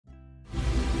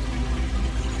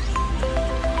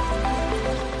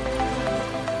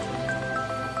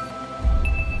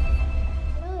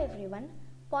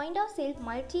Point of sale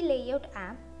multi-layout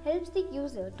app helps the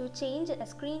user to change a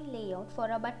screen layout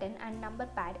for a button and number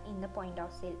pad in the point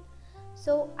of sale.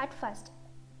 So at first,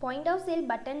 point of sale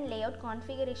button layout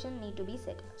configuration need to be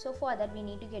set. So for that we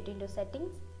need to get into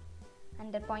settings.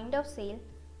 Under point of sale,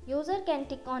 user can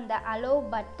tick on the allow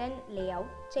button layout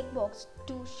checkbox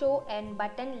to show an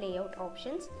button layout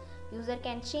options. User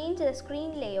can change the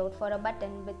screen layout for a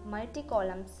button with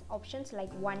multi-columns options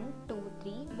like 1, 2,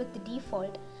 3 with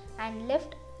default and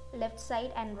left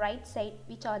side and right side,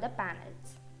 which are the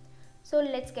panels. So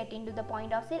let's get into the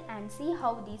point of sale and see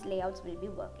how these layouts will be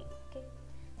working. Okay.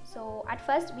 So at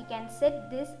first we can set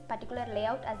this particular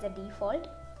layout as a default.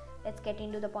 Let's get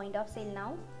into the point of sale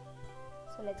now.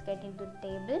 So let's get into the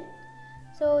table.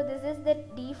 So this is the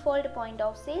default point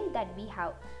of sale that we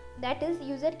have. That is,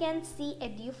 user can see a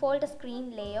default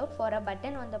screen layout for a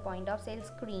button on the point of sale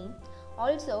screen.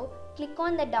 Also, click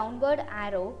on the downward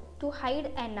arrow to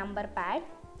hide a number pad,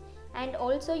 and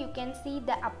also you can see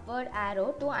the upward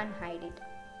arrow to unhide it.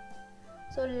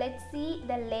 So let's see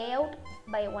the layout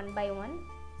by one.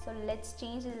 So let's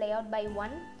change the layout by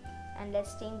 1 and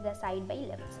let's change the side by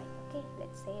left side. Okay,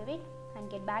 let's save it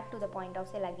and get back to the point of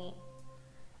sale again.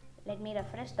 Let me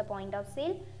refresh the point of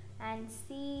sale and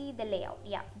see the layout.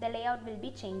 Yeah, the layout will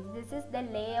be changed. This is the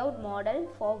layout model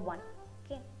for 1.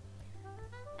 Okay,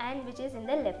 and which is in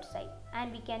the left side,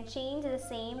 and we can change the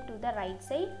same to the right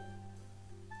side.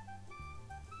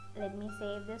 Let me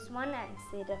save this one and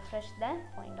say refresh the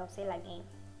point of sale again.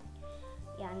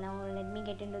 Yeah, now let me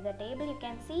get into the table. You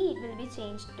can see it will be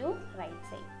changed to right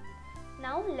side.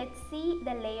 Now let's see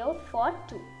the layout for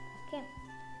 2. Okay,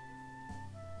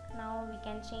 now we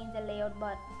can change the layout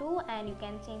bar 2 and you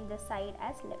can change the side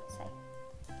as left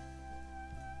side.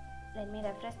 Let me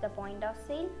refresh the point of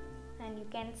sale and you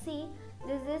can see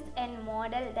this is a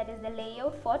model, that is the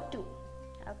layout for 2.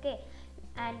 Okay,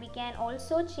 and we can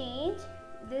also change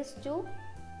this to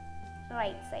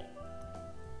right side.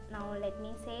 Now let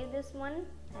me save this one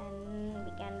and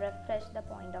we can refresh the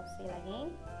point of sale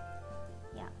again.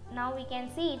 Yeah, now we can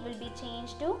see it will be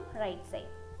changed to right side.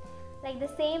 Like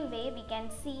the same way we can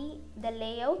see the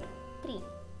layout 3,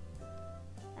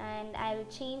 and I will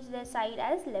change the side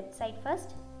as left side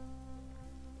first.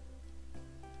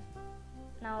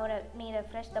 Now let me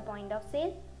refresh the point of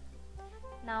sale.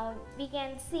 Now we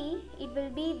can see it will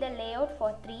be the layout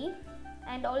for 3,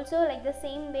 and also like the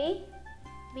same way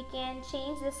we can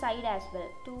change the side as well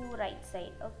to right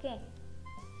side. Okay,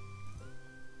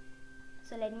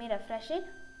 so let me refresh it.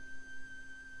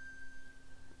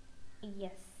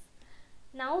 Yes,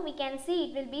 now we can see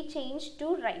it will be changed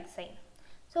to right side.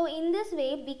 So in this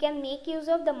way we can make use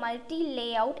of the multi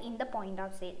layout in the point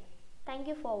of sale. Thank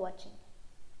you for watching.